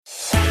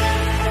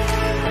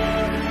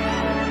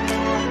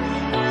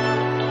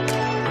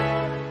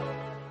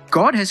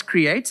God has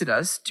created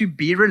us to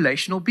be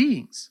relational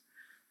beings.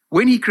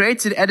 When he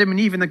created Adam and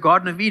Eve in the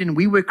Garden of Eden,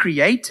 we were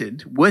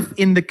created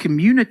within the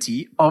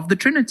community of the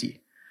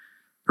Trinity.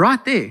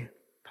 Right there.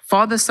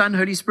 Father, Son,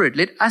 Holy Spirit.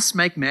 Let us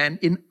make man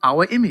in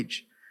our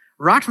image.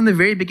 Right from the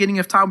very beginning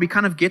of time, we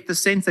kind of get the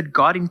sense that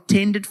God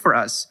intended for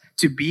us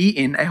to be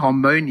in a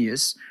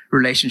harmonious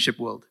relationship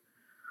world.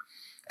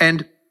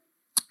 And,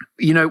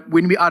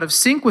 when we're out of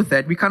sync with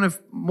that, we're kind of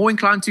more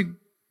inclined to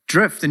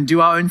drift and do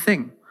our own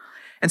thing.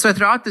 And so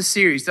throughout this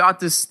series, throughout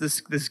this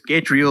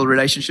Get Real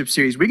relationship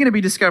series, we're going to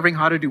be discovering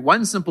how to do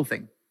one simple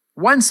thing.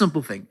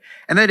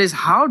 And that is,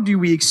 how do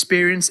we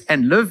experience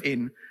and live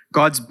in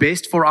God's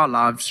best for our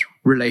lives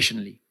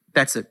relationally?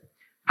 That's it.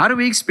 How do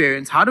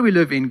we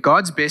live in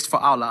God's best for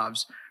our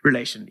lives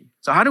relationally?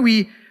 So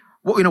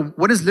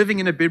what does living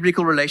in a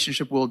biblical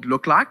relationship world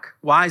look like?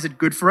 Why is it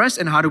good for us?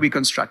 And how do we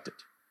construct it?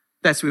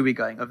 That's where we're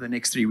going over the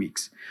next 3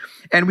 weeks.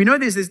 And we know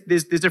there's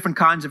different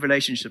kinds of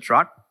relationships,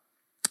 right?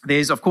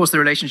 There's, of course, the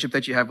relationship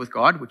that you have with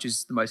God, which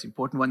is the most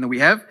important one that we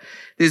have.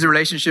 There's a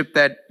relationship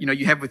that,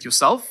 you have with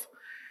yourself.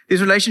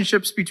 There's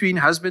relationships between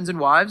husbands and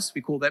wives.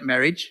 We call that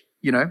marriage.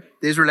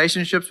 There's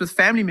relationships with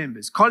family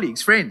members,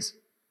 colleagues, friends.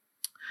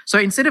 So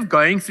instead of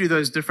going through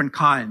those different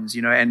kinds,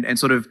 and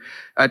sort of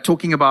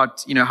talking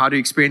about, how to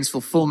experience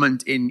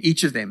fulfillment in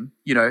each of them,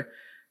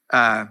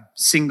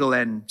 single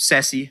and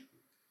sassy,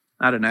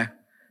 I don't know,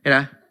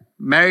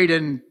 married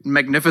and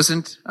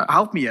magnificent,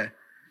 help me here,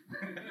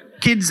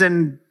 kids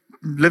and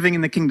living in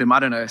the kingdom, I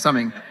don't know,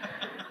 something.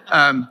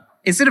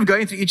 Instead of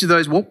going through each of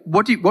those, what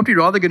we're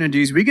rather going to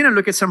do is we're going to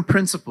look at some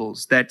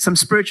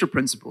spiritual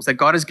principles that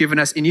God has given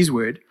us in his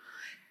word.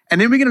 And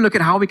then we're going to look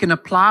at how we can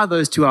apply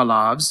those to our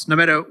lives, no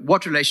matter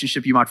what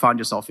relationship you might find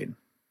yourself in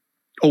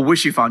or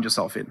wish you found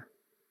yourself in.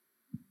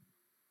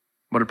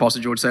 What did Pastor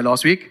George say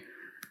last week?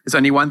 There's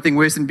only one thing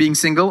worse than being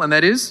single, and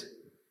that is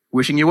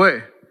wishing you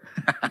were.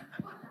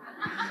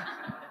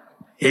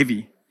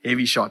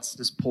 Heavy shots.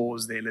 Just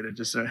pause there, let it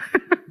just...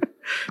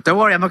 Don't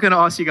worry, I'm not going to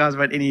ask you guys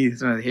about any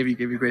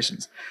heavy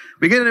questions.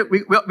 We are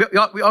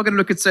going to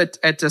look at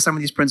some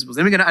of these principles.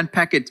 Then we're going to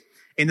unpack it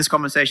in this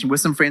conversation with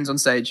some friends on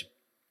stage,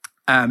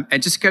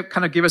 and just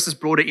kind of give us this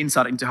broader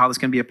insight into how this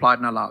can be applied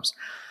in our lives.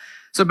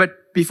 So,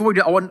 but before we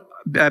do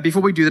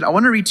that, I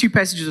want to read 2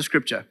 passages of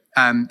scripture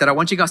that I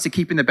want you guys to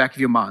keep in the back of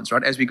your minds,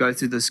 right, as we go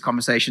through this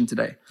conversation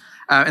today.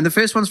 And the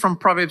first one's from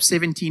Proverbs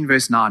 17,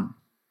 verse 9.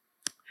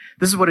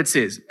 This is what it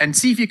says. And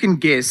see if you can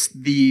guess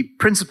the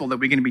principle that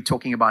we're going to be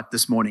talking about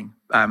this morning,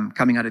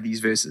 coming out of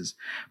these verses.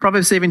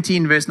 Proverbs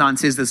 17, verse 9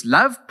 says this: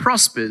 love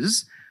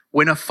prospers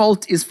when a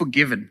fault is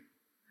forgiven,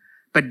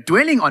 but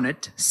dwelling on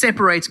it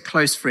separates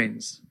close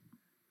friends.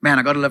 Man,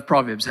 I got to love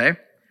Proverbs, hey?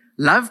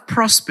 Love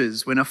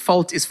prospers when a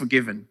fault is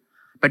forgiven,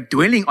 but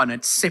dwelling on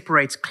it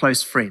separates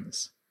close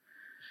friends.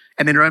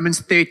 And then Romans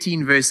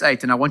 13, verse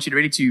 8, and I want you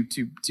ready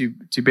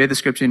to bear the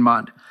scripture in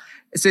mind.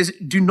 It says,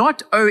 do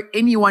not owe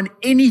anyone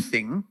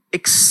anything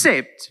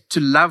except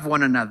to love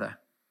one another.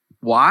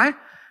 Why?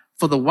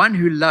 For the one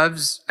who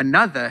loves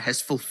another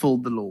has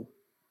fulfilled the law.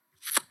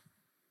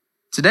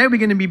 Today, we're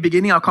going to be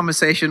beginning our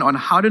conversation on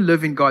how to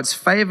live in God's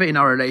favor in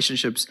our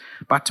relationships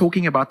by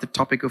talking about the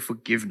topic of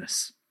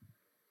forgiveness.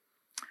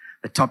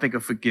 The topic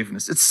of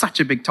forgiveness. It's such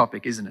a big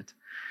topic, isn't it?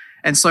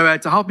 And so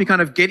to help me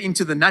kind of get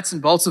into the nuts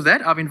and bolts of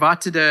that, I've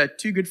invited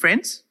 2 good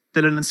friends,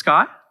 Dylan and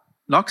Sky.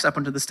 Knox, up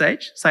onto the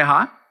stage. Say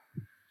hi.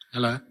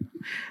 Hello.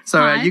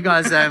 So you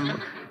guys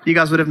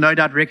would have no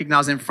doubt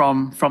recognized them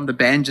from the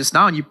band just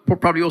now, and you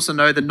probably also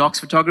know the Knox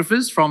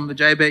photographers from the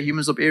J-Bay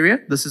Humansdorp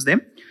area. This is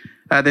them.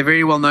 They're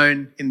very well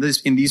known in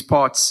these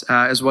parts,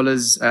 as well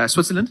as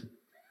Switzerland,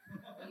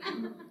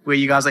 where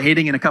you guys are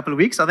heading in a couple of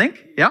weeks, I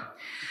think. Yeah.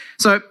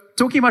 So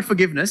talking about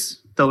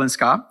forgiveness, Dylan and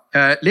Sky,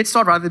 let's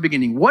start right at the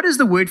beginning. What does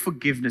the word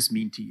forgiveness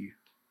mean to you?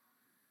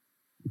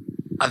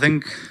 I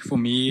think for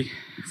me,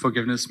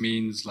 forgiveness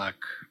means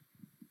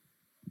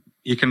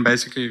you can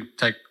basically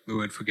take the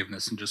word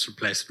forgiveness and just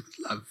replace it with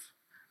love.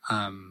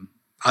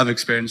 I've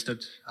experienced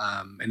it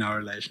in our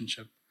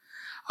relationship.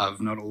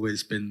 I've not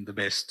always been the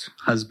best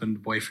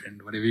husband,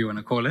 boyfriend, whatever you want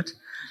to call it.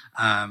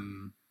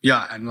 And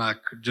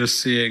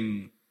just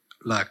seeing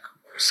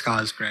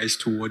Sky's grace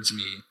towards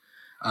me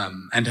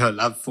and her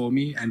love for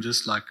me, and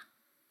just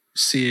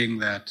seeing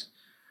that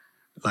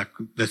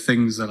the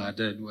things that I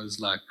did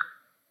was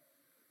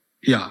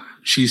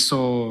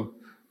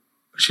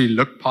she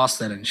looked past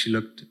that and she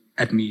looked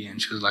at me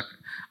and she was like,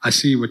 I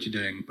see what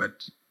you're doing,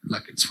 but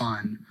it's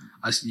fine.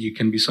 I see you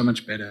can be so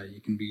much better.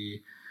 You can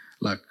be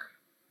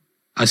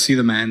I see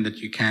the man that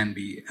you can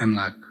be, and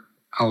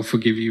I'll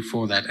forgive you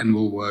for that, and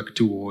we'll work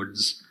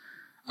towards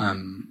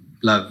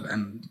love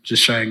and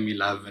just showing me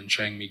love and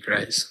showing me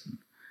grace.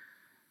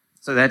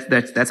 So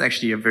that's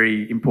actually a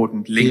very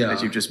important link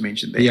that you've just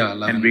mentioned there. Yeah,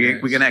 love and we're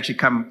going to actually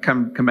come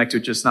back to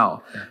it just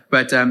now. Yeah.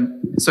 But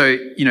so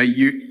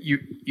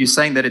you're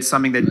saying that it's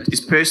something that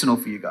is personal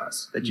for you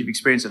guys, that you've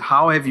experienced it.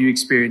 How have you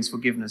experienced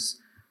forgiveness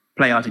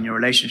play out in your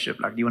relationship?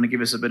 Do you want to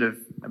give us a bit of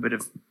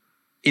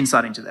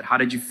insight into that? How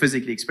did you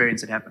physically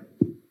experience it happen?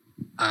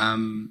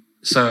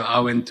 So I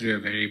went through a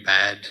very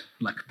bad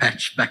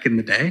patch back in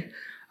the day.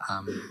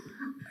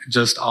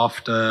 Just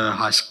after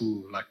high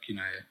school,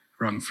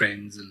 wrong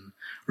friends and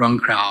wrong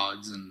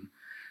crowds. And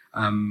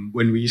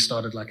when we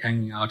started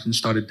hanging out and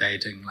started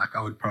dating,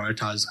 I would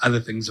prioritize other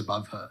things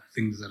above her,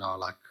 things that are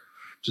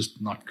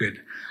just not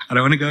good. I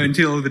don't want to go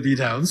into all the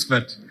details,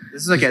 but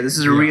this is okay. This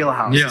is a real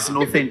house. It's an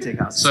authentic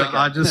house. So okay.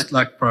 I just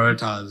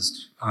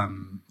prioritized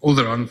all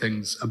the wrong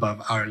things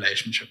above our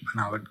relationship,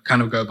 and I would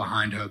kind of go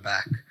behind her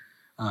back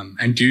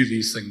and do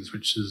these things,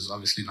 which is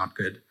obviously not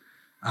good.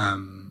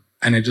 And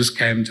it just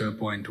came to a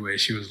point where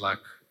she was like,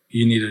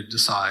 "You need to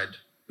decide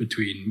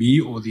between me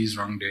or these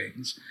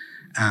wrongdoings."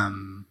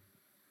 And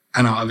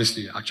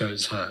I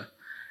chose her,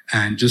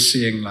 and just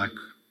seeing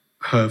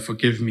her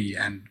forgive me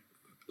and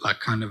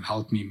kind of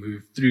help me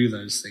move through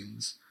those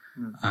things.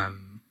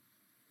 And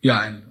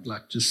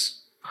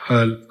just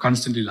her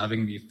constantly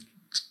loving me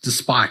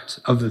despite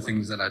of the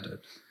things that I did.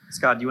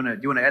 Scott, do you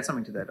want to add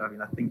something to that? I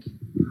mean, I think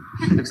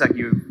it looks like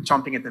you're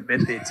chomping at the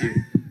bit there too.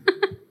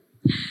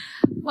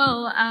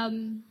 Well, I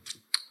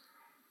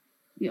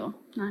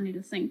need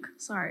to think.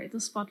 Sorry, the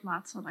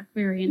spotlights are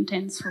very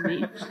intense for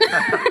me.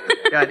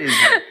 Yeah, it is.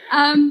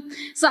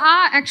 So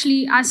I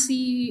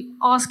see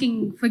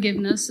asking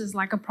forgiveness as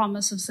a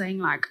promise of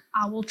saying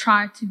I will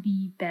try to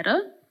be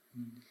better.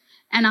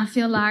 And I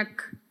feel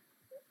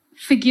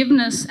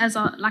forgiveness as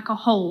a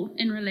whole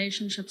in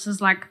relationships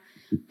is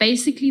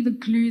basically the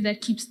glue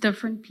that keeps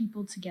different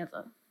people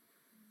together.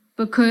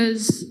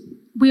 Because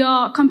we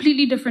are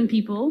completely different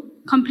people,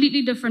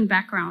 completely different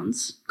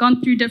backgrounds,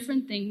 gone through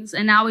different things,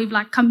 and now we've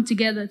come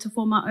together to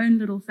form our own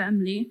little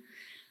family.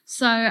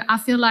 So I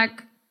feel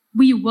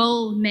we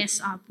will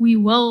mess up, we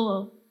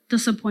will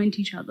disappoint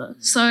each other.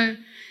 So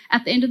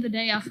at the end of the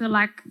day, I feel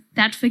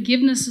that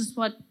forgiveness is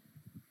what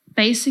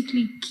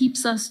basically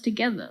keeps us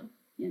together,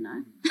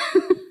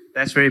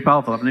 That's very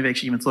powerful. I've never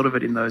actually even thought of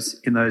it in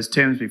those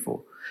terms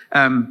before.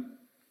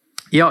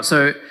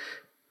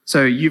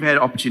 So you've had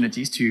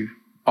opportunities to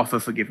offer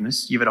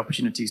forgiveness. You've had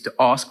opportunities to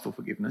ask for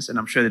forgiveness, and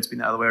I'm sure that's been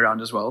the other way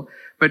around as well.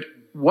 But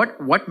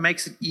what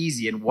makes it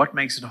easy and what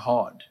makes it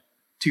hard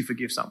to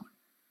forgive someone?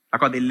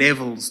 Are there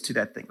levels to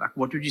that thing?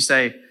 What would you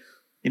say?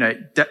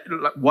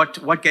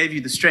 What gave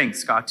you the strength,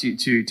 Scott,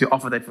 to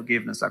offer that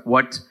forgiveness?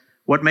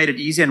 What made it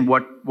easy, and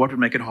what would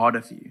make it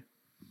harder for you?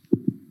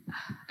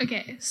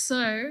 Okay,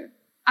 so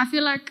I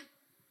feel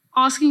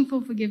asking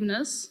for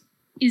forgiveness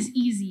is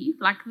easy,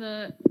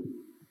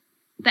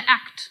 the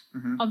act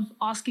of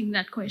asking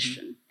that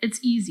question. It's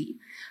easy,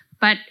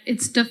 but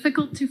it's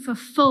difficult to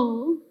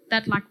fulfill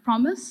that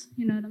promise.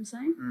 You know what I'm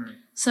saying?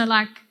 So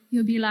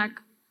you'll be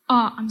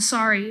 "Oh, I'm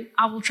sorry,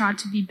 I will try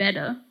to be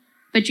better,"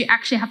 but you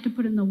actually have to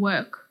put in the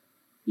work,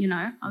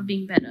 of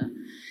being better.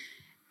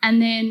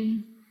 And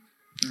then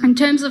in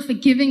terms of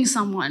forgiving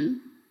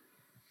someone,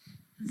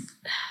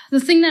 the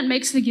thing that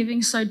makes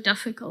forgiving so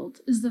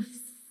difficult is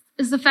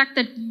the fact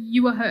that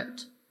you were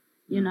hurt,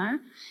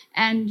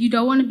 and you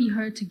don't want to be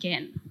hurt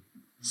again.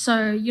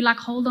 So you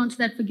hold on to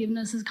that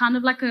forgiveness as kind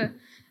of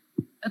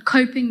a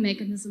coping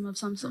mechanism of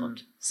some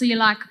sort. So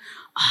you're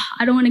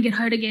I don't want to get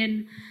hurt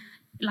again.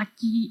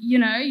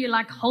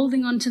 You're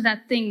holding on to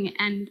that thing,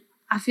 and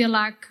I feel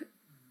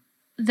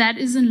that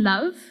isn't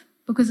love,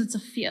 because it's a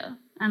fear,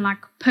 and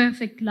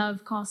perfect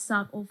love casts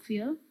out all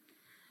fear.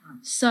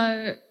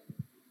 So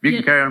you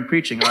can carry on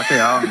preaching right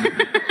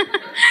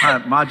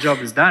there. My job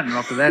is done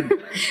after that.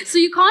 So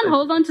you can't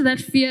hold on to that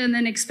fear and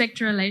then expect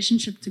your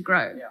relationship to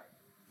grow.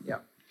 Yeah,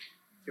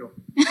 sure.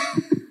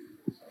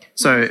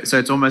 So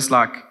it's almost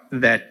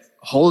that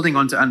holding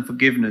on to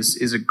unforgiveness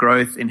is a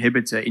growth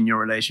inhibitor in your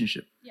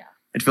relationship. Yeah.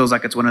 It feels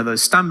like it's one of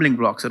those stumbling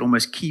blocks that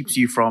almost keeps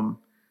you from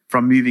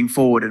moving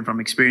forward and from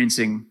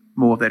experiencing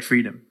more of that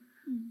freedom.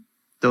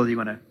 Dil, you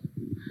want to?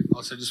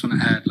 Also, just want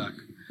to add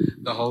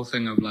the whole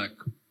thing of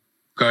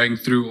going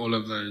through all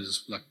of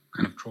those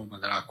kind of trauma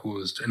that I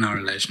caused in our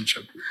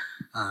relationship.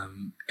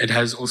 It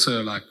has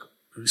also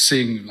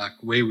seeing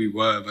where we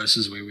were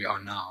versus where we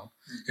are now.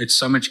 It's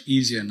so much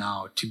easier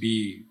now to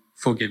be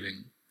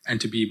forgiving and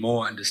to be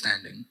more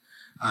understanding.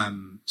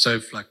 So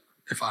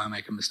if I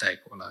make a mistake,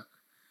 or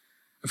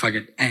if I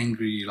get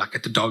angry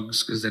at the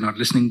dogs because they're not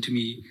listening to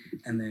me,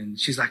 and then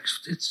she's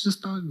 "It's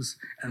just dogs,"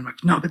 and I'm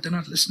 "No, but they're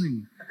not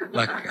listening."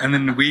 And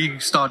then we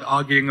start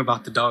arguing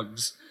about the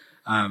dogs.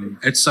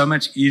 It's so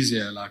much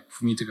easier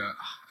for me to go,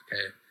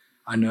 okay,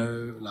 I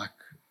know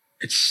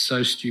it's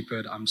so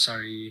stupid, I'm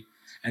sorry.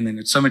 And then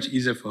it's so much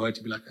easier for her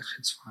to be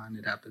it's fine,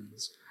 it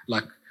happens.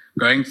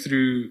 Going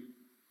through,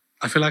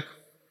 I feel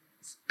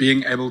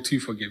being able to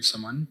forgive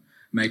someone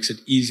makes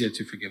it easier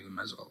to forgive them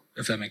as well,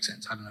 if that makes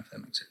sense. I don't know if that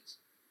makes sense.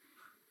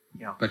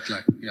 Yeah. But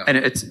yeah.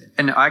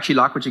 And I actually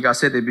like what you guys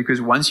said there,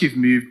 because once you've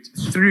moved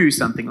through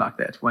something like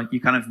that, when you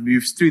kind of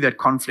move through that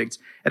conflict,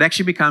 it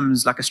actually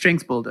becomes a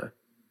strength builder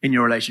in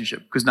your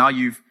relationship, because now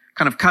you've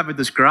kind of covered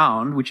this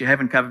ground which you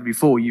haven't covered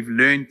before. You've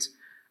learned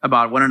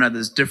about one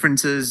another's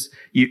differences.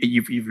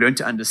 You've learned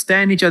to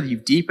understand each other.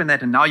 You've deepened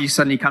that, and now you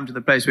suddenly come to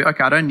the place where,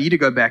 okay, I don't need to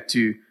go back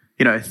to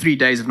 3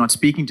 days of not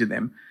speaking to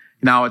them.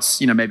 Now it's,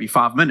 maybe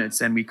 5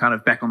 minutes and we kind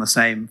of back on the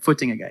same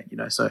footing again,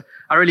 So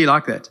I really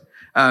like that.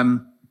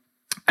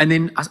 And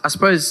then I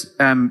suppose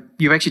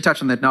you've actually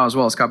touched on that now as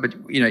well, Scott, but,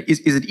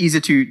 is it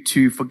easier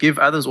to forgive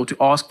others or to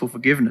ask for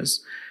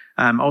forgiveness?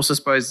 I also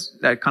suppose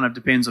that kind of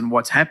depends on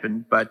what's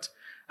happened, but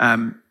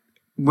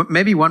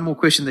maybe one more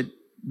question that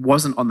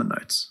wasn't on the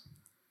notes,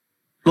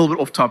 a little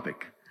bit off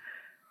topic.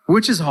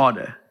 Which is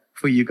harder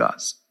for you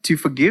guys, to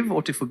forgive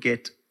or to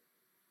forget?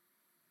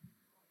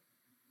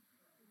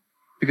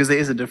 Because there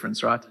is a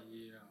difference, right?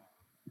 Yeah.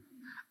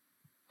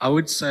 I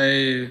would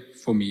say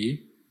for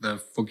me,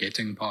 the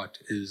forgetting part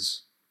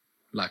is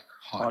like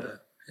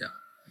harder.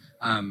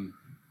 Yeah.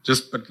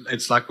 But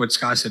it's like what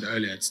Sky said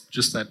earlier. It's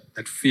just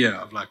that fear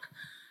of like,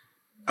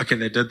 okay,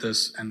 they did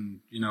this, and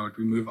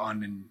we move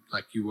on, and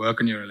like you work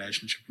on your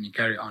relationship and you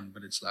carry on.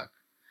 But it's like,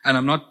 and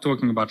I'm not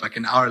talking about like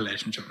in our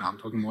relationship now. I'm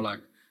talking more like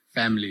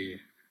family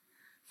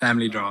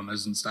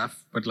dramas and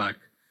stuff. But like,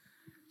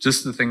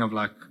 just the thing of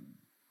like,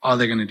 are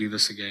they going to do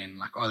this again?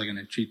 Like, are they going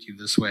to treat you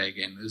this way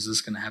again? Is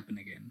this going to happen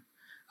again?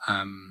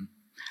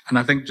 And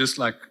I think just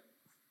like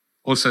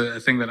also a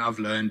thing that I've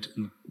learned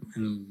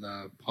in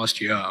the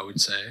past year, I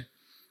would say,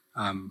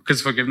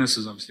 because forgiveness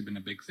has obviously been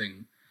a big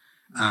thing.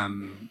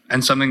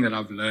 And something that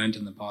I've learned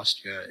in the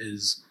past year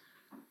is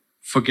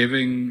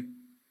forgiving,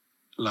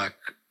 like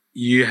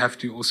you have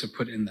to also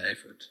put in the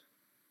effort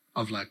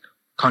of like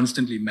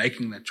constantly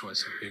making that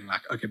choice of being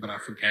like, okay, but I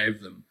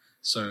forgave them.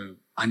 So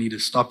I need to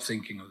stop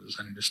thinking of this.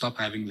 I need to stop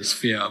having this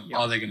fear of,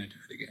 are they going to do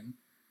it again?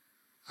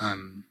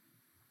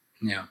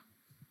 Yeah.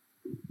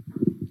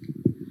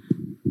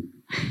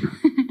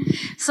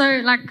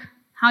 So like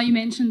how you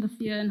mentioned the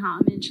fear and how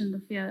I mentioned the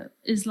fear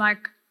is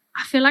like,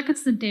 I feel like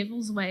it's the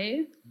devil's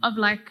way of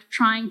like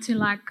trying to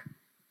like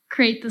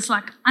create this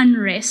like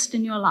unrest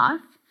in your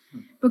life,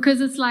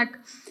 because it's like,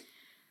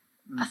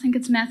 I think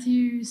it's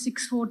Matthew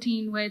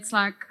 6:14 where it's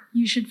like,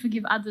 you should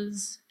forgive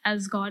others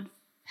as God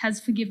has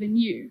forgiven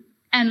you.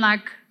 And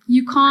like,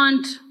 you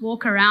can't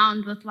walk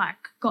around with like,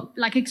 God,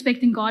 like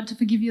expecting God to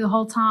forgive you the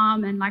whole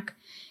time. And like,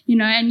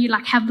 and you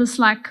like have this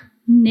like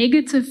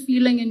negative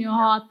feeling in your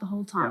heart the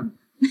whole time.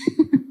 Yeah.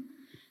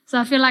 So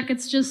I feel like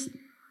it's just,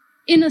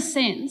 in a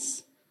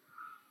sense,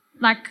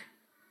 like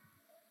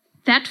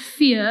that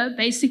fear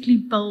basically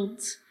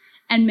builds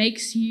and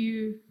makes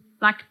you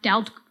like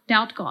doubt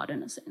God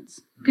in a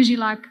sense. Because you're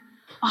like,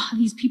 oh,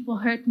 these people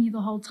hurt me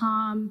the whole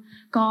time.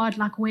 God,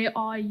 like, where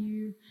are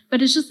you?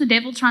 But it's just the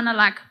devil trying to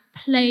like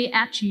play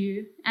at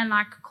you and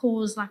like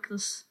cause like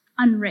this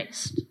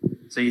unrest.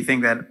 So you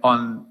think that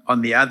on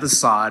the other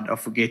side of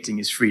forgetting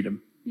is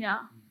freedom? Yeah.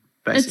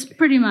 Basically. It's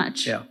pretty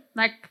much. Yeah.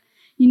 Like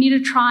you need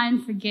to try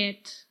and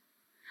forget.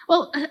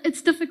 Well,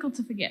 it's difficult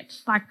to forget.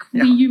 Like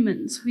we're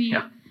humans.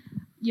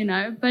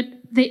 But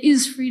there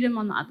is freedom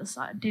on the other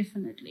side,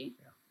 definitely.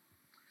 Yeah.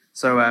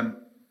 So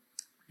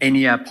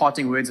any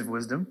parting words of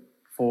wisdom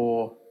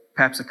for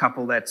perhaps a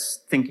couple that's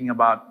thinking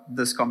about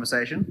this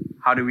conversation?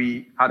 How do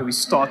we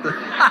start the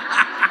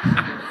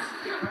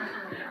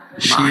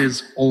She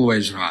is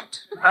always right.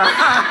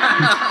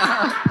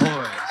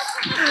 Always.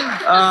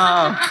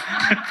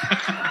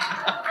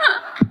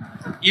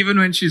 Even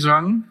when she's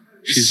wrong,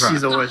 she's right.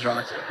 She's always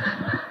right.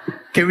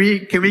 Can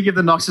we give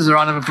the Knoxes a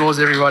round of applause,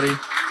 everybody?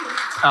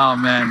 Oh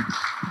man.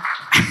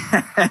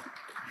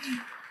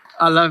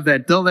 I love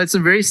that. Dill, that's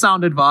some very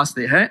sound advice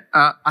there. Hey?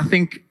 I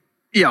think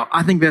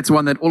that's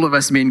one that all of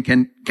us men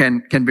can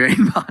bear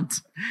in mind.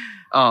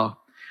 Oh,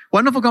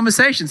 wonderful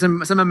conversation.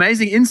 Some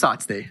amazing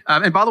insights there.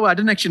 And by the way, I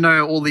didn't actually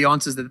know all the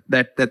answers that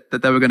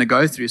they were going to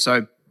go through.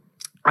 So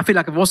I feel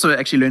like I've also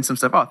actually learned some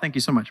stuff. Oh, thank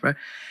you so much, bro.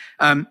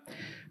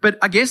 But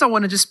I guess I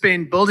want to just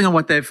spend building on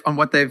what they've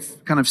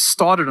kind of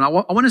started. And I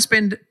want to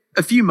spend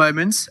a few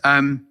moments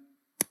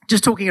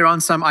just talking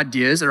around some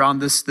ideas around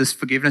this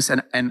forgiveness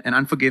and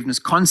unforgiveness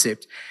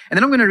concept. And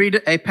then I'm going to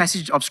read a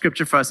passage of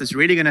scripture for us that's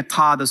really going to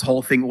tie this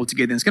whole thing all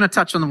together. And it's going to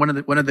touch on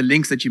one of the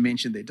links that you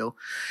mentioned there, Dill.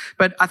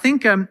 But I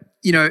think,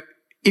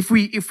 if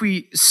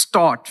we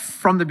start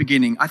from the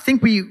beginning, I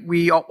think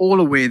we are all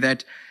aware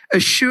that a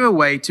sure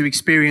way to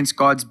experience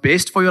God's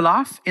best for your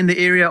life in the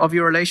area of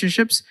your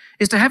relationships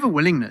is to have a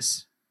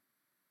willingness,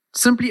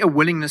 simply a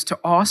willingness to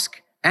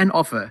ask and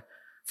offer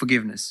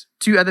forgiveness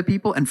to other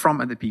people and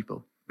from other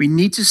people. We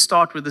need to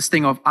start with this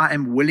thing of, I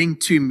am willing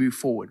to move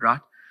forward,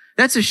 right?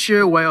 That's a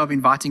sure way of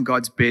inviting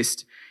God's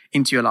best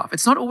into your life.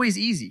 It's not always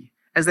easy,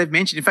 as they've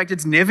mentioned. In fact,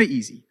 it's never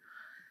easy.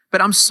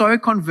 But I'm so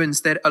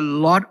convinced that a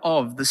lot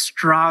of the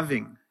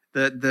striving,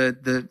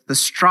 the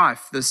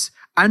strife, this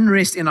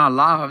unrest in our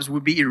lives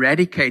would be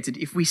eradicated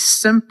if we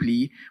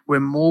simply were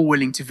more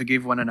willing to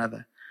forgive one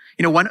another.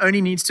 One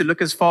only needs to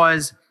look as far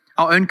as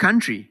our own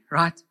country,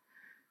 right?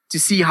 To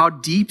see how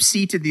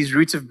deep-seated these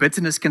roots of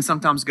bitterness can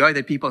sometimes go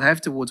that people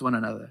have towards one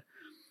another.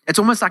 It's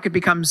almost like it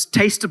becomes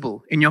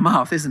tasteable in your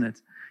mouth, isn't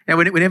it? And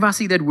whenever I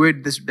see that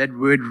word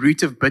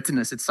root of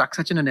bitterness, it's like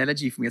such an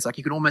analogy for me. It's like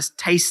you can almost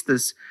taste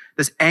this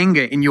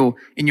anger in your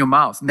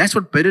mouth. And that's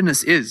what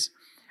bitterness is.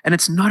 And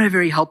it's not a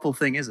very helpful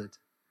thing, is it?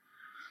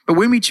 But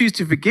when we choose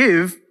to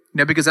forgive,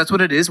 because that's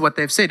what it is, what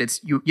they've said.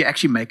 It's you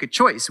actually make a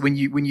choice. When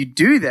you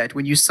do that,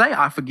 when you say,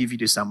 I forgive you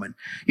to someone,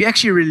 you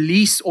actually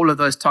release all of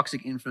those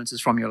toxic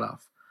influences from your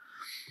life.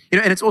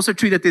 And it's also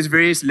true that there's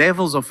various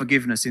levels of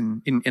forgiveness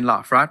in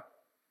life, right?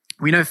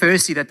 We know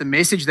firstly that the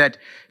message that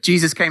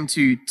Jesus came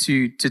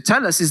to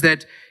tell us is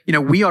that,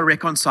 we are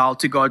reconciled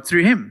to God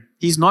through him.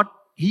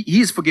 He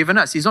has forgiven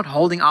us. He's not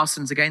holding our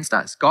sins against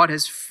us. God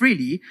has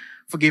freely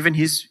forgiven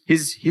his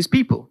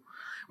people.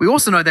 We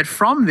also know that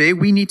from there,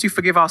 we need to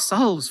forgive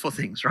ourselves for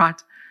things,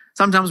 right?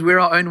 Sometimes we're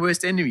our own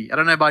worst enemy. I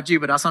don't know about you,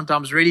 but I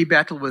sometimes really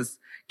battle with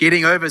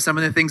getting over some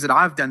of the things that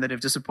I've done that have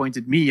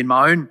disappointed me in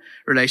my own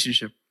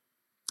relationship.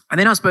 And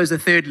then I suppose the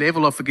third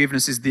level of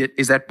forgiveness is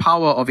that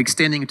power of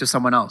extending it to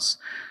someone else.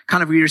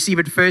 Kind of we receive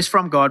it first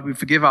from God, we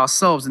forgive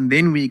ourselves, and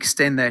then we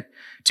extend that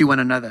to one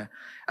another.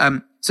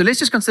 So let's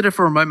just consider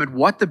for a moment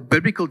what the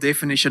biblical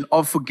definition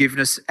of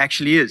forgiveness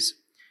actually is.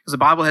 Because the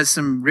Bible has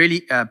some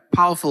really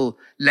powerful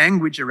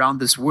language around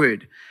this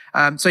word.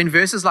 So in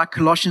verses like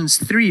Colossians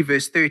 3,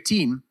 verse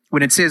 13,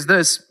 when it says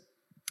this,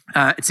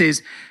 it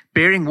says,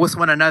 bearing with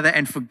one another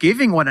and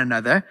forgiving one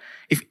another,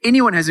 if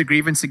anyone has a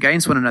grievance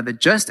against one another,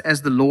 just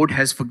as the Lord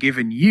has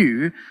forgiven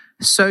you,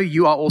 so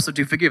you are also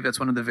to forgive. That's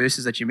one of the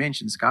verses that you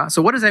mentioned, Scar.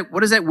 So what does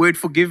that word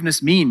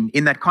forgiveness mean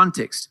in that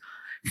context?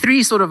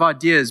 Three sort of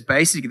ideas,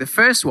 basically. The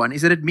first one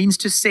is that it means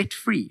to set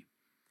free.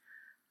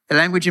 The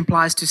language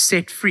implies to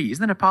set free.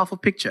 Isn't that a powerful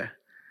picture?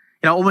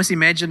 Almost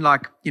imagine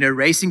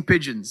racing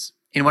pigeons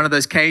in one of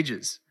those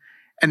cages.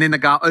 And then the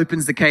guy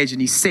opens the cage and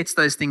he sets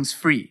those things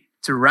free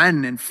to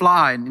run and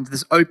fly into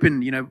this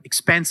open,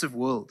 expansive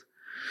world.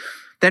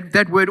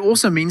 That word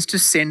also means to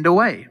send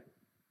away.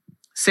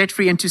 Set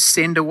free and to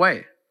send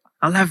away.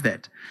 I love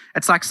that.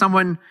 It's like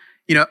someone,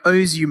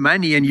 owes you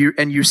money and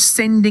you're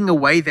sending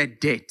away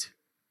that debt.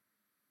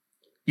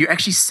 You're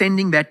actually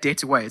sending that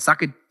debt away. It's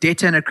like a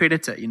debtor and a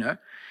creditor,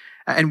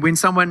 And when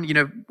someone,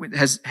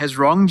 has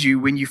wronged you,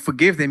 when you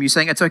forgive them, you're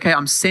saying, it's okay,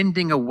 I'm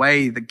sending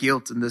away the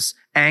guilt and this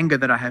anger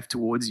that I have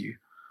towards you.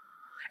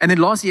 And then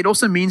lastly, it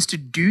also means to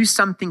do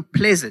something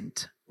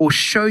pleasant or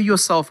show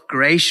yourself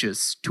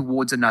gracious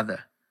towards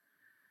another.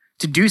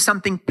 To do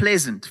something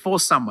pleasant for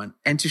someone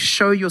and to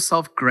show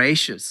yourself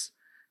gracious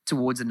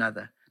towards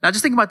another. Now,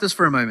 just think about this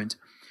for a moment.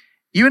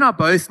 You and I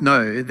both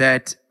know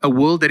that a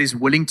world that is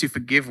willing to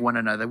forgive one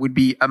another would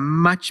be a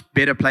much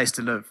better place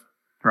to live,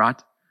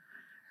 right?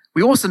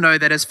 We also know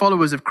that as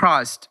followers of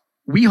Christ,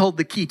 we hold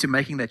the key to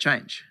making that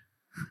change.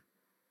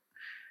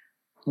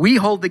 We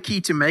hold the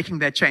key to making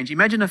that change.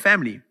 Imagine a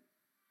family.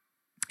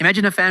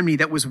 Imagine a family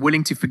that was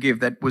willing to forgive,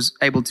 that was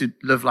able to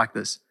live like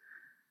this,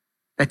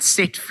 that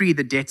set free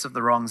the debts of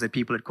the wrongs that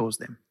people had caused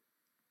them.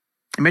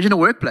 Imagine a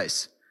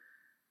workplace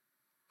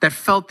that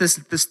felt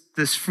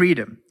this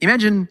freedom.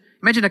 Imagine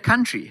a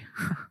country,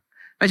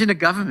 imagine a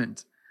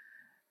government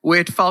where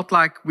it felt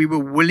like we were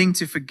willing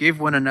to forgive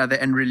one another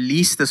and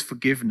release this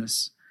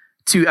forgiveness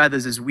to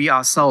others as we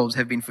ourselves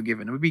have been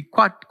forgiven. It would be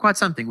quite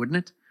something, wouldn't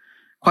it?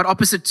 Quite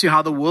opposite to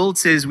how the world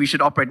says we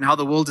should operate and how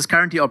the world is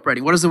currently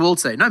operating. What does the world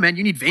say? No, man,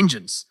 you need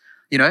vengeance.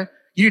 You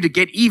need to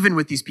get even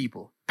with these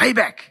people. Pay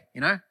back,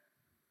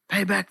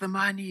 Pay back the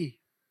money.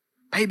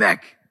 Pay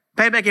back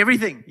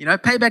everything,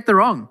 pay back the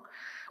wrong.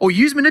 Or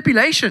use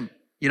manipulation,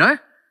 You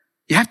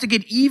have to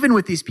get even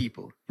with these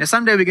people. Now,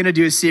 someday we're going to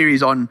do a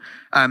series on,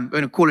 we're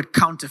going to call it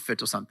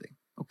counterfeit or something.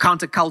 Or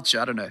counterculture,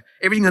 I don't know.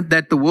 Everything that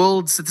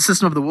the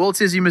system of the world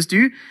says you must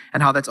do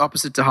and how that's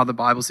opposite to how the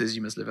Bible says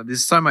you must live.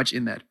 There's so much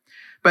in that.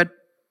 But,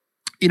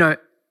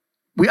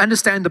 we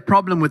understand the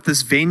problem with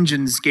this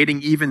vengeance,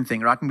 getting even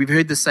thing, right? And we've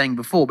heard this saying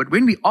before. But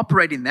when we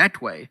operate in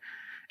that way,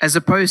 as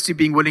opposed to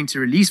being willing to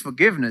release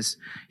forgiveness,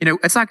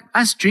 it's like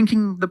us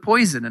drinking the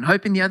poison and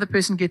hoping the other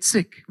person gets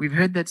sick. We've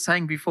heard that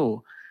saying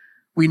before.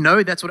 We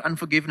know that's what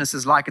unforgiveness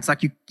is like. It's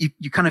like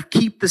you kind of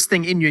keep this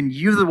thing in you and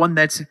you're the one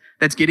that's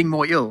getting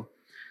more ill.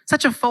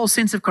 Such a false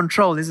sense of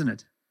control, isn't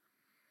it?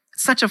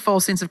 Such a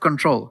false sense of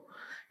control.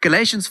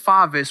 Galatians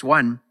 5 verse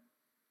 1,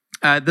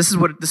 this is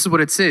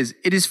what it says.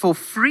 It is for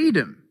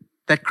freedom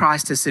that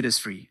Christ has set us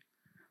free.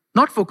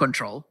 Not for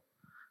control.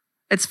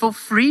 It's for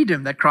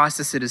freedom that Christ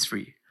has set us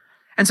free.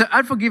 And so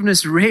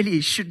unforgiveness really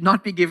should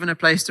not be given a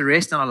place to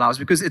rest in our lives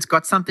because it's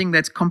got something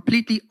that's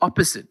completely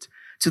opposite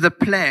to the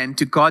plan,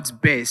 to God's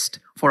best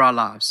for our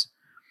lives.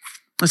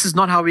 This is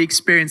not how we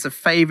experience a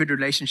favored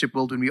relationship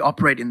world when we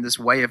operate in this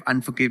way of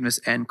unforgiveness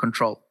and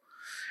control.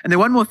 And then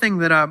one more thing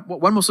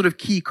one more sort of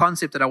key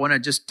concept that I want to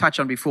just touch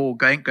on before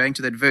going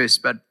to that verse.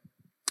 But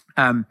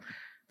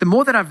the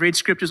more that I've read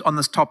scriptures on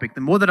this topic, the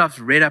more that I've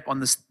read up on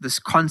this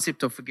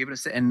concept of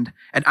forgiveness and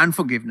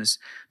unforgiveness,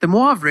 the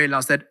more I've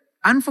realized that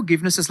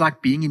unforgiveness is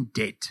like being in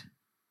debt.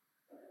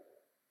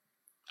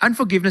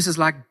 Unforgiveness is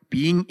like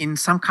being in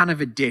some kind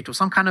of a debt or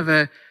some kind of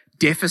a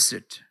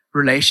deficit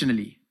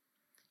relationally.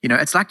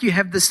 It's like you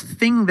have this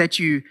thing that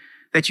you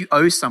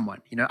owe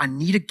someone. I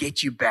need to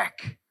get you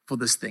back for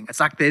this thing.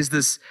 It's like there's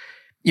this,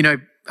 I don't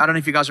know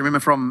if you guys remember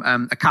from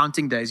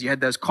accounting days, you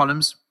had those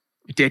columns,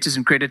 debtors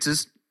and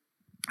creditors.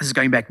 This is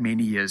going back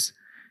many years.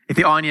 If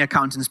there are any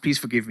accountants, please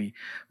forgive me.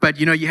 But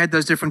you had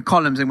those different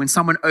columns, and when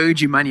someone owed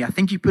you money, I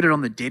think you put it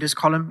on the debtors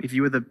column if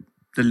you were the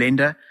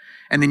lender,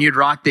 and then you'd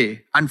write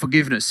there,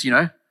 unforgiveness,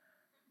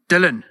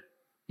 Dylan,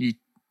 he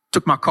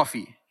took my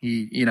coffee.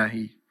 He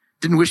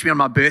didn't wish me on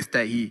my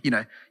birthday.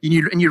 And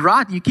you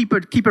write, you keep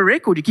a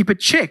record, you keep a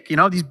check,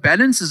 these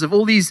balances of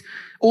all these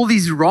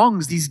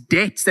wrongs, these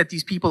debts that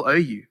these people owe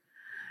you.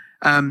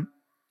 And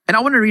I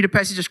want to read a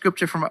passage of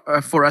scripture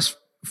for us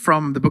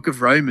from the book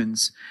of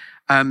Romans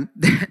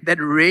that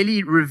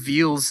really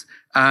reveals,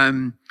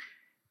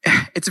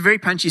 it's a very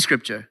punchy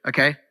scripture,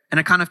 okay? And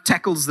it kind of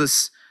tackles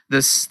this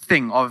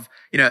thing of,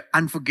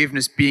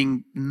 unforgiveness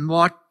being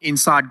not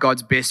inside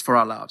God's best for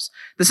our lives.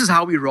 This is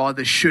how we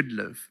rather should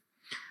live.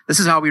 This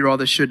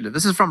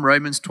is from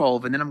Romans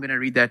 12, and then I'm going to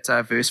read that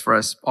verse for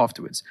us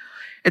afterwards.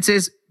 It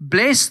says,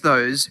 bless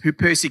those who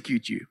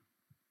persecute you.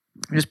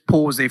 Just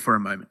pause there for a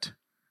moment.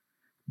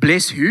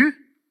 Bless who?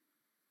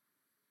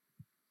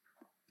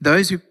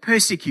 Those who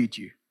persecute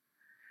you.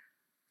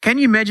 Can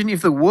you imagine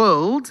if the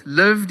world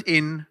lived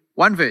in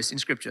one verse in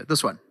Scripture,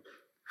 this one?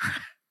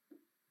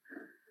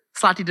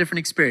 Slightly different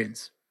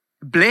experience.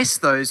 Bless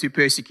those who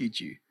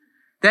persecute you.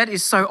 That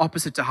is so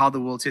opposite to how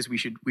the world says we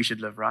should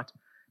live, right?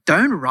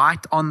 Don't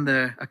write on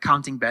the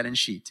accounting balance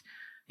sheet,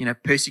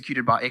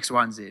 persecuted by X,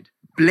 Y, and Z.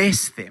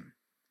 Bless them.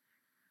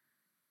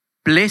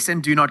 Bless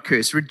and do not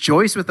curse.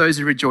 Rejoice with those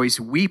who rejoice.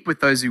 Weep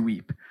with those who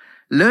weep.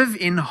 Live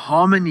in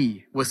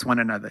harmony with one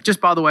another.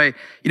 Just by the way,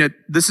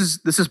 this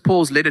is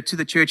Paul's letter to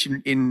the church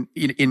in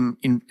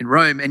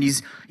Rome, and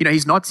he's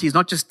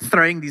not just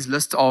throwing these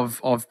lists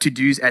of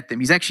to-dos at them.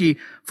 We've actually,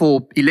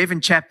 for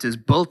 11 chapters,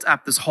 built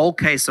up this whole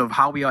case of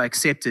how we are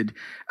accepted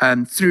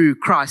through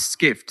Christ's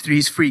gift, through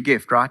his free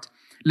gift, right?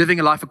 Living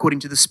a life according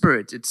to the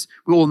Spirit.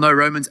 We all know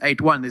Romans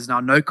 8:1. There's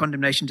now no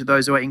condemnation to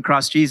those who are in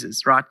Christ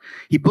Jesus, right?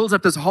 He builds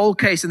up this whole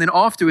case, and then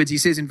afterwards he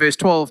says in verse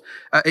 12,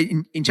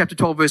 in chapter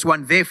 12, verse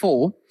 1,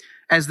 therefore,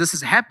 as this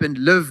has happened,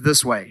 live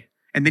this way.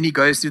 And then he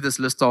goes through this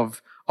list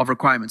of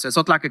requirements. So it's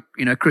not like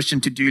a Christian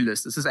to-do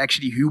list. This is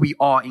actually who we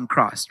are in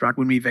Christ, right?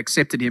 When we've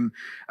accepted him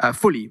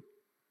fully.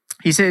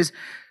 He says,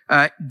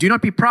 do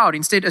not be proud.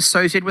 Instead,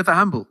 associate with the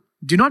humble.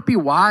 Do not be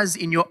wise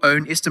in your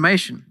own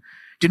estimation.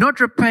 Do not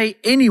repay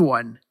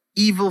anyone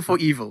evil for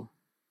evil.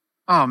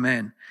 Oh,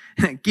 man.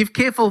 Give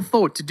careful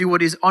thought to do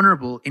what is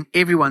honorable in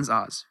everyone's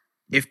eyes.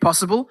 If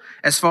possible,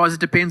 as far as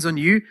it depends on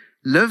you,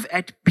 live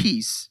at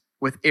peace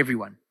with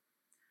everyone.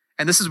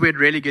 And this is where it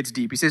really gets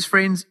deep. He says,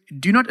 friends,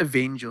 do not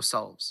avenge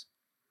yourselves.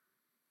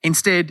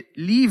 Instead,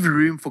 leave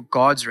room for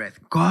God's wrath.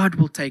 God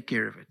will take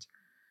care of it.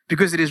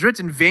 Because it is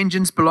written,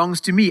 vengeance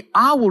belongs to me.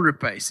 I will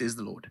repay, says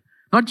the Lord,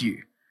 not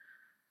you.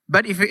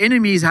 But if your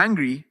enemy is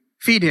hungry,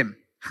 feed him.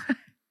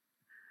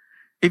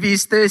 If he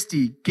is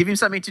thirsty, give him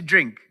something to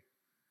drink.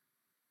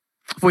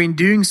 For in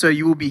doing so,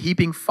 you will be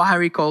heaping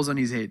fiery coals on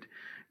his head.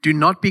 Do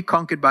not be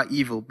conquered by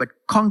evil, but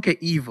conquer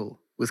evil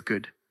with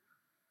good.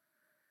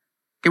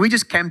 Can we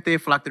just camp there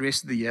for like the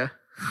rest of the year,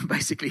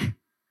 basically?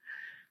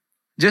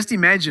 Just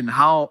imagine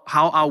how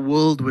our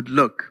world would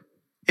look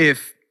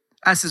if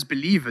us as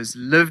believers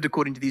lived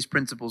according to these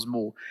principles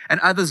more, and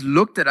others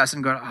looked at us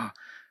and go, oh,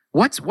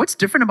 what's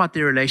different about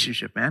their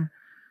relationship, man?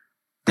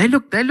 They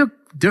look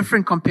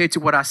different compared to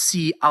what I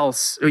see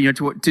else, to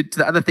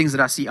the other things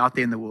that I see out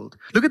there in the world.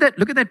 Look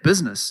at that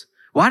business.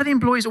 Why do the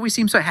employees always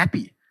seem so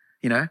happy?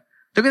 Look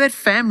at that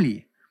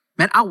family.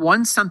 Man, I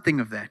want something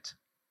of that.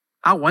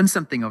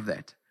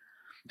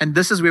 And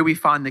this is where we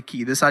find the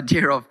key, this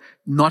idea of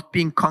not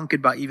being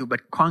conquered by evil,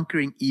 but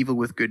conquering evil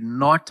with good,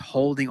 not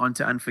holding on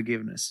to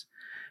unforgiveness,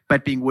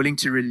 but being willing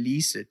to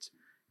release it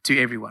to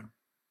everyone.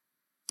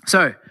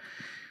 So,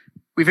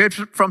 we've heard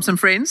from some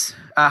friends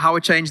how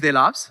it changed their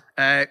lives.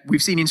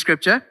 We've seen in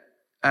Scripture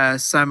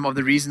some of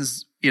the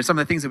reasons, some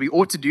of the things that we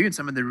ought to do and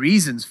some of the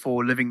reasons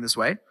for living this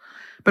way.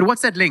 But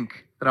what's that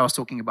link that I was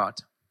talking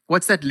about?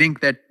 What's that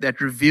link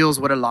that reveals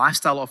what a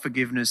lifestyle of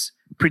forgiveness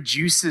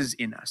produces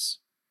in us?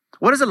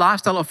 What does a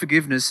lifestyle of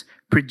forgiveness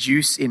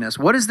produce in us?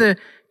 What is the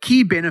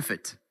key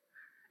benefit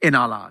in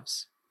our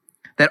lives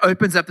that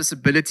opens up this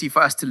ability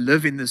for us to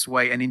live in this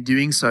way and in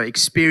doing so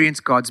experience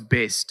God's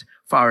best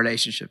for our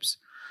relationships?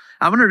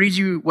 I want to read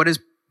you what has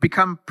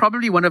become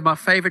probably one of my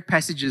favorite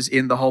passages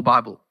in the whole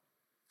Bible.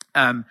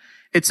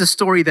 It's a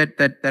story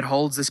that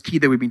holds this key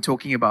that we've been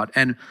talking about.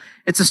 And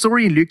it's a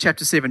story in Luke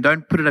chapter 7.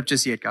 Don't put it up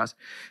just yet, guys.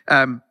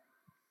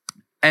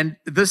 And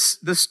this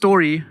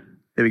story,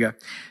 there we go.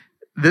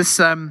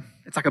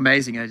 It's like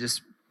amazing. I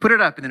just put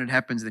it up and then it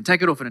happens. And then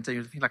take it off and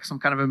you think like some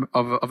kind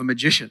of a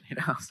magician.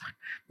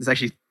 There's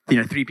actually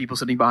 3 people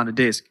sitting behind a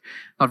desk.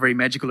 Not very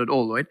magical at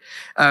all, Lloyd.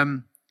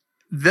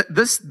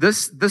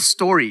 This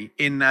story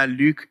in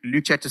Luke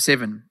chapter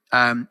 7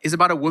 is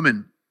about a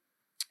woman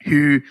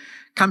who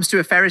comes to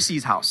a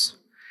Pharisee's house.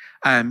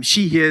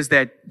 She hears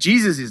that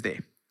Jesus is there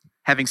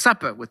having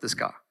supper with this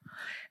guy.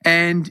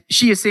 And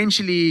she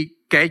essentially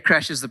gate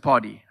crashes the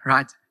party,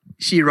 right?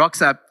 She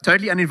rocks up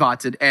totally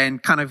uninvited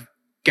and kind of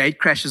gate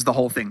crashes the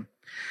whole thing.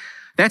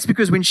 That's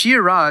because when she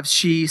arrives,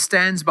 she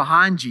stands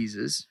behind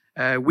Jesus,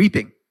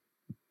 weeping,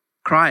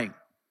 crying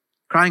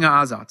her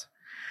eyes out.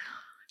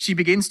 she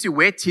begins to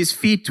wet his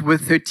feet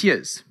with her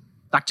tears.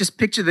 Like, just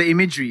picture the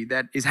imagery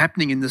that is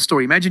happening in the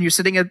story. Imagine you're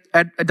sitting at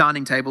a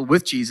dining table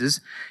with Jesus,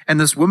 and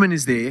this woman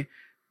is there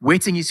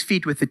wetting his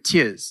feet with the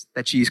tears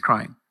that she is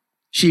crying.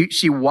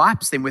 She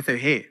wipes them with her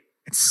hair.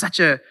 It's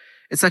such a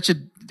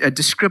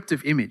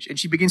descriptive image. And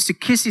she begins to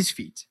kiss his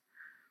feet.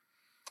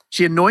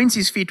 She anoints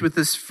his feet with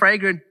this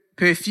fragrant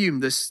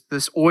perfume,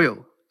 this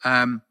oil.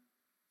 And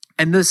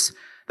this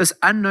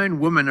unknown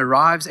woman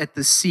arrives at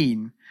the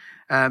scene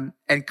and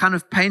kind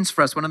of paints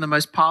for us one of the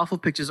most powerful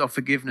pictures of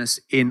forgiveness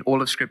in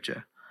all of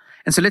Scripture.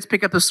 And so let's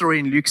pick up the story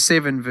in Luke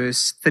 7,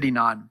 verse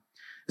 39.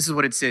 This is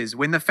what it says.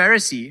 When the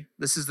Pharisee,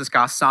 this is this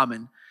guy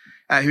Simon,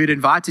 who had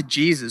invited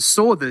Jesus,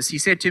 saw this, he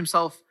said to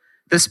himself,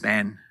 this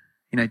man,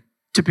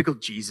 typical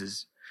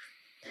Jesus.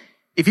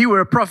 If he were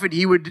a prophet,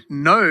 he would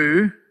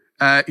know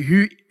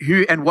who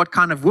and what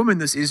kind of woman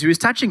this is who is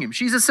touching him.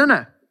 She's a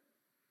sinner.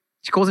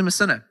 She calls him a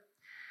sinner.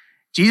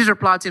 Jesus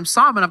replied to him,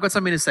 Simon, I've got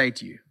something to say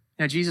to you.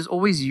 Jesus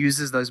always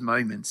uses those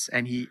moments,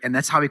 and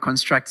that's how he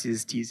constructs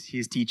his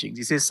teachings.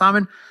 He says,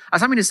 Simon, I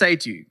have something to say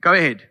to you. Go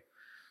ahead.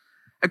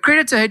 A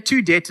creditor had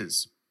two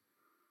debtors.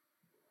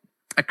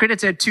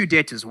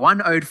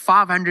 One owed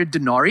 500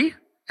 denarii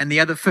and the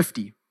other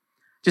 50.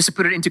 Just to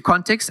put it into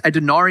context, a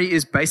denarii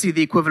is basically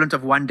the equivalent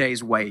of 1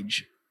 day's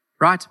wage,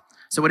 right?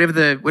 So whatever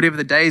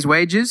the day's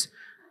wage is,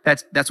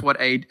 that's what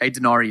a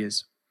denarii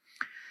is.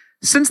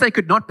 Since they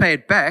could not pay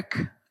it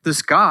back,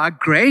 this guy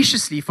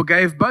graciously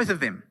forgave both of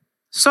them.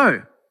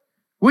 So,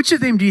 which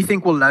of them do you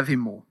think will love him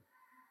more?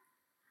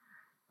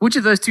 Which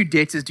of those two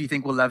debtors do you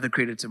think will love the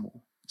creditor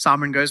more?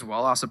 Simon goes,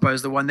 well, I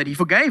suppose the one that he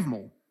forgave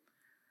more.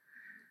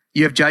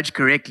 You have judged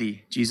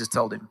correctly, Jesus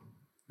told him.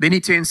 Then he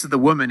turns to the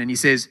woman and he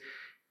says,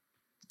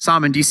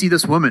 Simon, do you see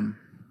this woman?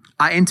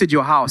 I entered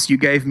your house. You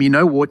gave me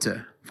no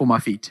water for my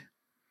feet.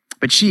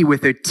 But she,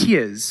 with her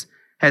tears,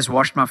 has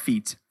washed my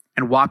feet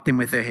and wiped them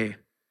with her hair.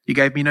 You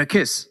gave me no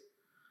kiss.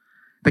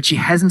 But she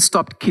hasn't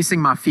stopped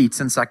kissing my feet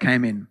since I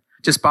came in.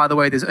 Just by the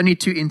way, there's only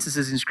two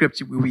instances in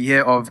Scripture where we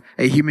hear of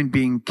a human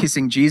being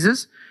kissing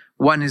Jesus.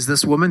 One is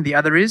this woman. The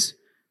other is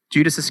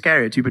Judas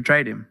Iscariot, who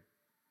betrayed him.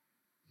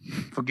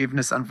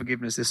 Forgiveness,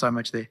 unforgiveness, there's so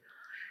much there.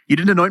 You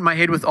didn't anoint my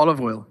head with olive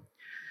oil,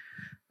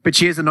 but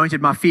she has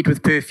anointed my feet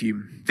with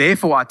perfume.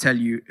 Therefore, I tell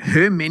you,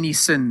 her many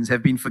sins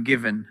have been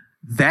forgiven.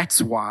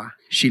 That's why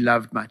she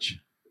loved much.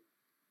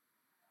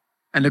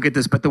 And look at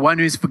this. But the one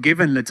who is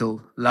forgiven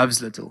little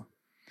loves little.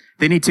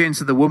 Then he turns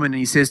to the woman and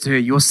he says to her,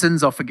 your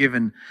sins are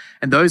forgiven.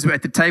 And those who were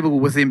at the table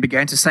with him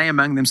began to say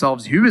among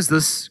themselves, who is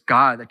this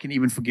guy that can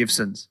even forgive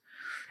sins?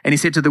 And he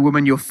said to the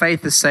woman, your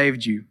faith has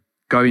saved you.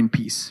 Go in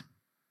peace.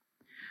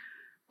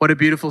 What a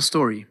beautiful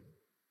story.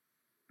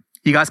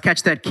 You guys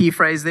catch that key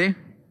phrase there?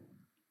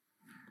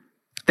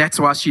 That's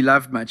why she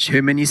loved much.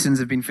 Her many sins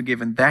have been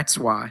forgiven. That's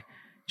why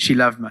she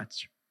loved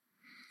much.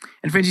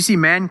 And friends, you see,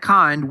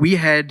 mankind, we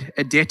had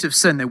a debt of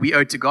sin that we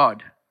owed to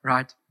God,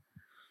 right?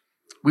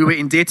 We were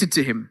indebted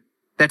to him.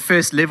 That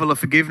first level of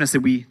forgiveness that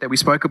we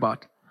spoke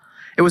about.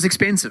 It was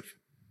expensive.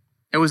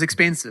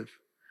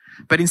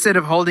 But instead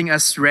of holding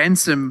us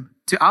ransom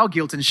to our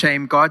guilt and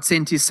shame, God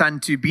sent his son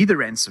to be the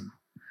ransom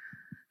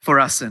for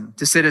our sin,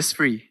 to set us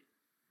free.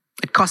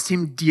 It cost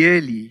him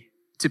dearly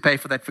to pay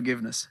for that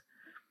forgiveness.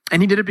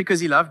 And he did it because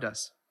he loved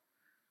us.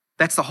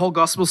 That's the whole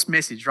gospel's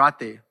message right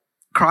there.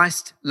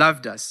 Christ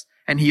loved us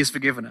and he has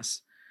forgiven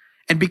us.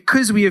 And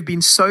because we have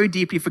been so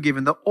deeply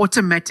forgiven, the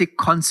automatic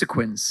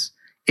consequence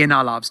in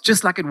our lives,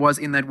 just like it was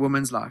in that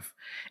woman's life,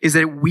 is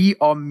that we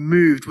are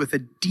moved with a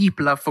deep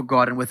love for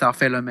God and with our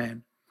fellow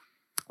man,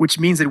 which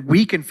means that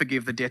we can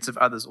forgive the debts of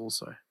others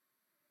also.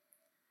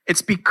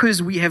 It's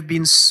because we have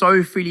been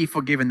so freely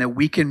forgiven that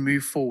we can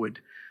move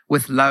forward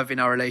with love in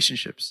our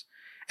relationships.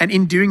 And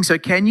in doing so,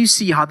 can you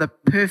see how the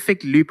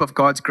perfect loop of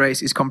God's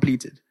grace is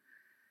completed?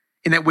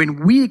 In that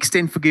when we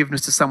extend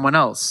forgiveness to someone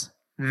else,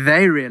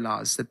 they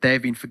realize that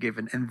they've been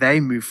forgiven and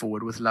they move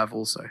forward with love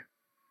also.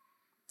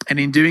 And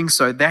in doing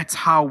so, that's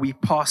how we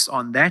pass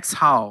on. That's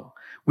how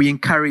we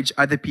encourage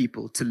other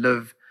people to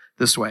live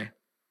this way.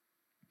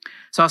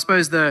 So I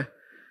suppose the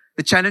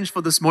challenge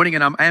for this morning,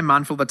 and I am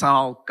mindful that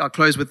I'll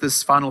close with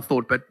this final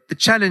thought, but the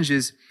challenge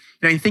is,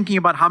 in thinking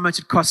about how much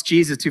it cost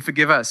Jesus to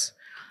forgive us,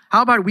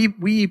 how about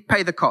we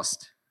pay the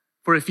cost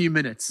for a few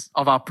minutes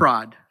of our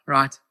pride,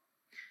 right?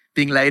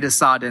 Being laid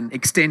aside and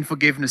extend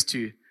forgiveness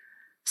to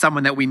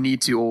someone that we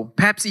need to, or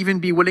perhaps even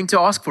be willing to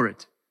ask for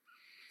it.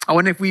 I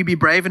wonder if we'd be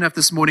brave enough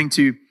this morning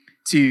to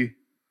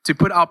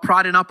put our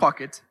pride in our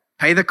pocket,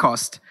 pay the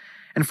cost,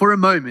 and for a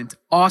moment,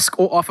 ask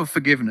or offer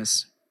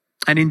forgiveness.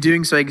 And in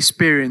doing so,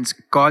 experience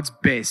God's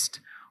best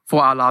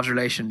for our lives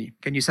relationally.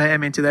 Can you say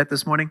amen to that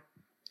this morning?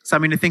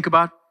 Something to think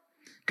about?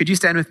 Could you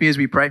stand with me as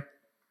we pray?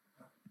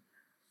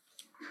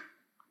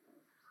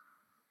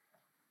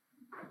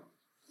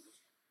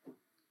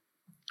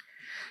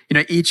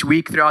 Each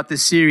week throughout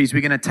this series,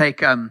 we're going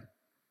to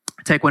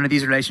take one of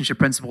these relationship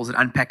principles and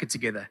unpack it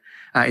together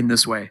in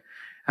this way.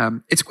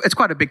 It's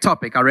quite a big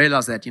topic. I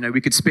realize that,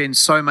 we could spend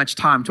so much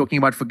time talking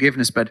about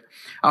forgiveness, but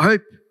I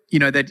hope,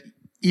 that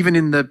even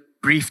in the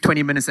brief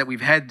 20 minutes that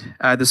we've had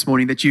this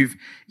morning, that you've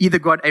either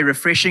got a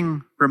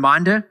refreshing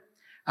reminder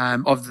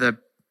of the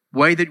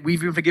way that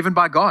we've been forgiven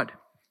by God.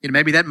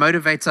 Maybe that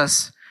motivates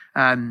us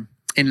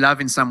in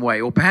love in some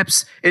way. Or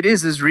perhaps it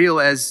is as real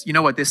as,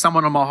 there's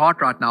someone on my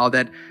heart right now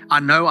that I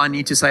know I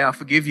need to say I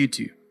forgive you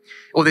to.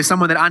 Or there's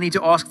someone that I need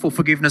to ask for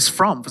forgiveness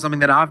from, for something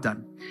that I've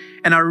done.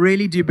 And I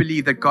really do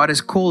believe that God has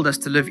called us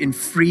to live in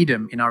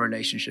freedom in our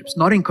relationships,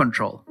 not in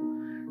control.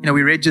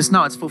 We read just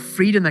now, it's for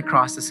freedom that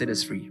Christ has set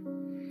us free.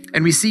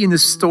 And we see in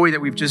this story that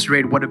we've just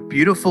read what a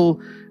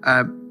beautiful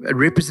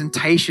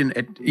representation,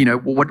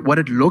 what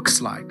it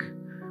looks like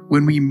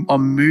when we are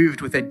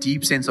moved with that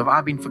deep sense of,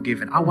 I've been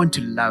forgiven. I want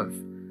to love.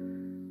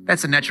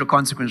 That's a natural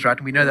consequence, right?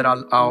 And we know that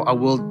our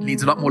world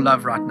needs a lot more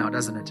love right now,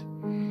 doesn't it?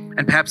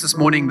 And perhaps this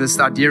morning, this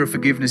idea of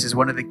forgiveness is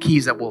one of the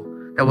keys that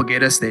will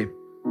get us there.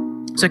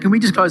 So can we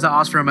just close our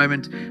eyes for a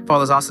moment,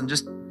 Father's house, and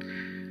just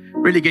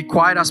really get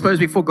quiet, I suppose,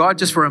 before God,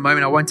 just for a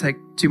moment. I won't take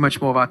too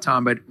much more of our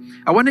time, but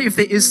I wonder if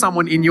there is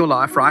someone in your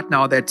life right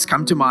now that's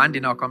come to mind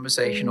in our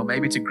conversation, or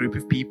maybe it's a group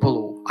of people,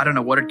 or I don't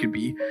know what it could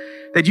be,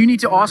 that you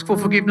need to ask for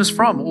forgiveness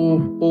from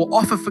or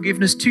offer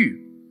forgiveness to.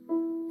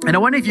 And I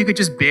wonder if you could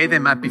just bear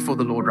them up before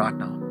the Lord right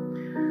now.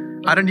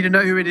 I don't need to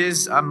know who it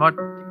is. I'm not,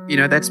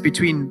 that's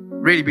between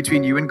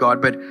you and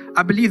God, but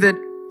I believe that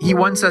He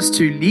wants us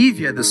to leave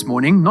here this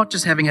morning, not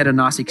just having had a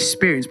nice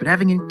experience, but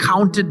having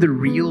encountered the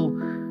real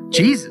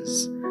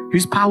Jesus,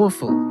 who's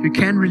powerful, who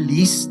can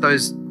release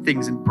those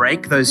things and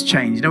break those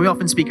chains. We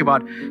often speak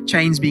about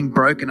chains being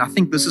broken. I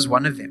think this is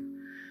one of them.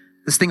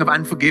 This thing of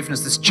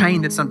unforgiveness, this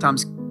chain that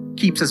sometimes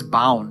keeps us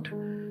bound.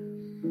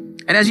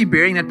 And as you're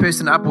bearing that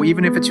person up, or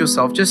even if it's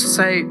yourself, just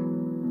say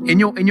in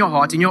your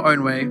heart, in your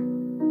own way,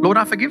 Lord,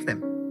 I forgive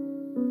them.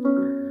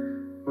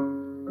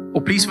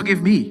 Or please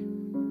forgive me.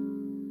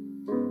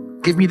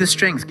 Give me the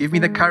strength, give me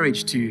the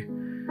courage to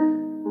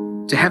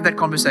have that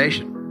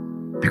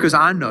conversation, because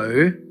I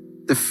know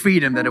the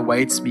freedom that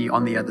awaits me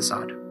on the other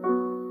side.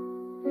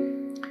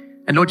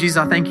 And Lord Jesus,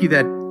 I thank you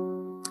that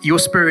your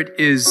Spirit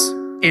is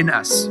in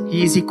us.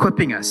 He is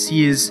equipping us.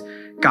 He is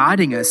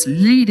guiding us,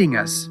 leading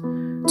us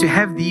to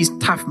have these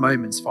tough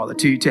moments, Father,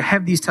 to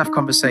have these tough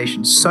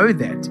conversations so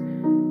that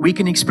we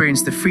can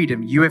experience the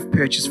freedom you have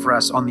purchased for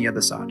us on the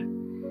other side.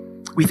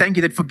 We thank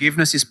you that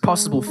forgiveness is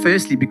possible,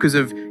 firstly, because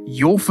of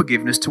your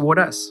forgiveness toward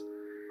us.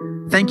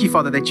 Thank you,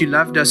 Father, that you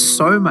loved us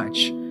so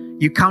much.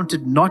 You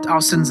counted not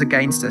our sins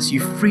against us. You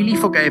freely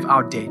forgave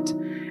our debt.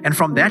 And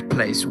from that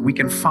place, we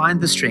can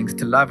find the strength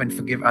to love and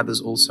forgive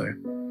others also.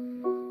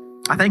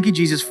 I thank you,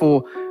 Jesus,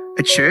 for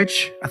a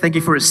church. I thank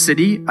you for a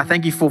city. I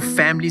thank you for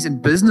families and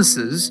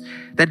businesses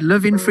that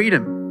live in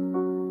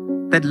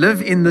freedom, that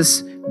live in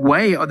this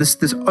way, or this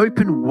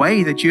open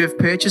way that you have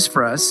purchased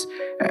for us,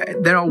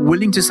 that are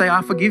willing to say,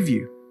 I forgive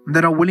you, and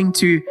that are willing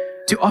to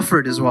offer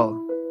it as well.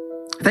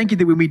 Thank you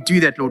that when we do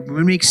that, Lord,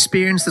 when we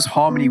experience this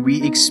harmony,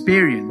 we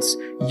experience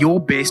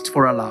your best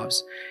for our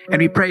lives. And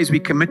we pray as we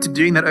commit to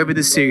doing that over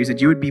this series, that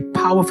you would be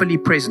powerfully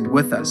present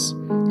with us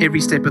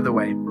every step of the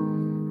way.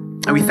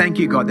 And we thank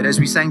you, God, that as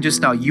we sang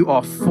just now, you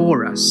are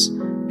for us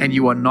and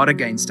you are not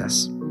against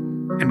us.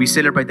 And we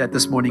celebrate that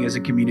this morning as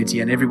a community.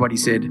 And everybody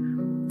said,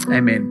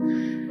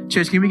 amen.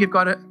 Church, can we give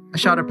God a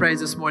shout of praise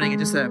this morning and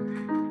just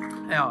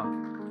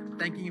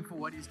thanking him for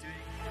what he's doing?